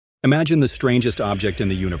Imagine the strangest object in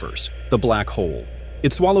the universe, the black hole.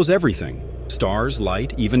 It swallows everything, stars,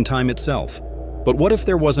 light, even time itself. But what if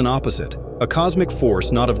there was an opposite, a cosmic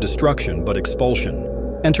force not of destruction but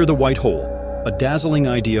expulsion? Enter the white hole, a dazzling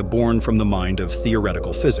idea born from the mind of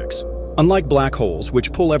theoretical physics. Unlike black holes,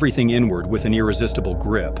 which pull everything inward with an irresistible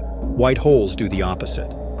grip, white holes do the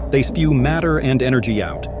opposite. They spew matter and energy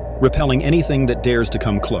out, repelling anything that dares to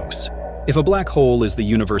come close. If a black hole is the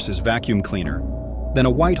universe's vacuum cleaner, then a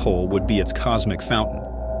white hole would be its cosmic fountain.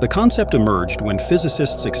 The concept emerged when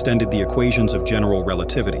physicists extended the equations of general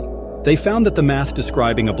relativity. They found that the math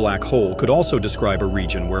describing a black hole could also describe a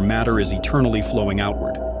region where matter is eternally flowing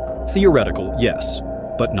outward. Theoretical, yes,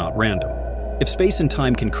 but not random. If space and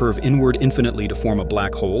time can curve inward infinitely to form a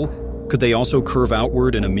black hole, could they also curve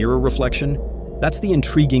outward in a mirror reflection? That's the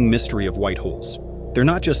intriguing mystery of white holes. They're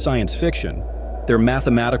not just science fiction, they're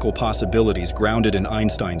mathematical possibilities grounded in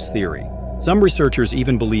Einstein's theory. Some researchers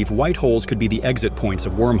even believe white holes could be the exit points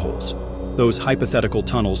of wormholes, those hypothetical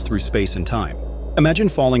tunnels through space and time. Imagine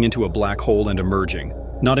falling into a black hole and emerging,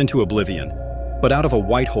 not into oblivion, but out of a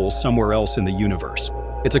white hole somewhere else in the universe.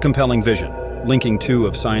 It's a compelling vision, linking two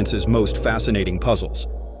of science's most fascinating puzzles.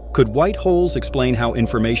 Could white holes explain how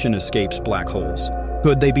information escapes black holes?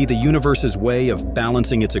 Could they be the universe's way of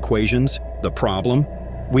balancing its equations, the problem?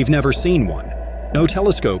 We've never seen one. No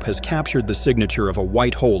telescope has captured the signature of a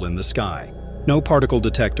white hole in the sky. No particle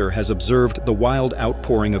detector has observed the wild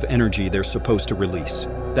outpouring of energy they're supposed to release.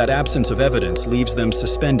 That absence of evidence leaves them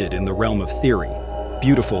suspended in the realm of theory,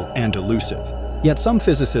 beautiful and elusive. Yet some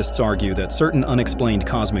physicists argue that certain unexplained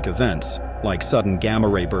cosmic events, like sudden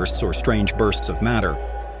gamma-ray bursts or strange bursts of matter,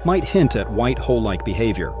 might hint at white hole-like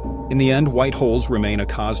behavior. In the end, white holes remain a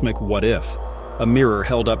cosmic what-if, a mirror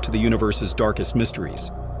held up to the universe's darkest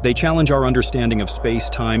mysteries. They challenge our understanding of space,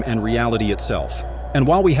 time, and reality itself. And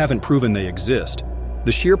while we haven't proven they exist,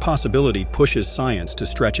 the sheer possibility pushes science to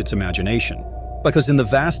stretch its imagination. Because in the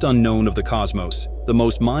vast unknown of the cosmos, the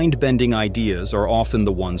most mind-bending ideas are often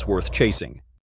the ones worth chasing.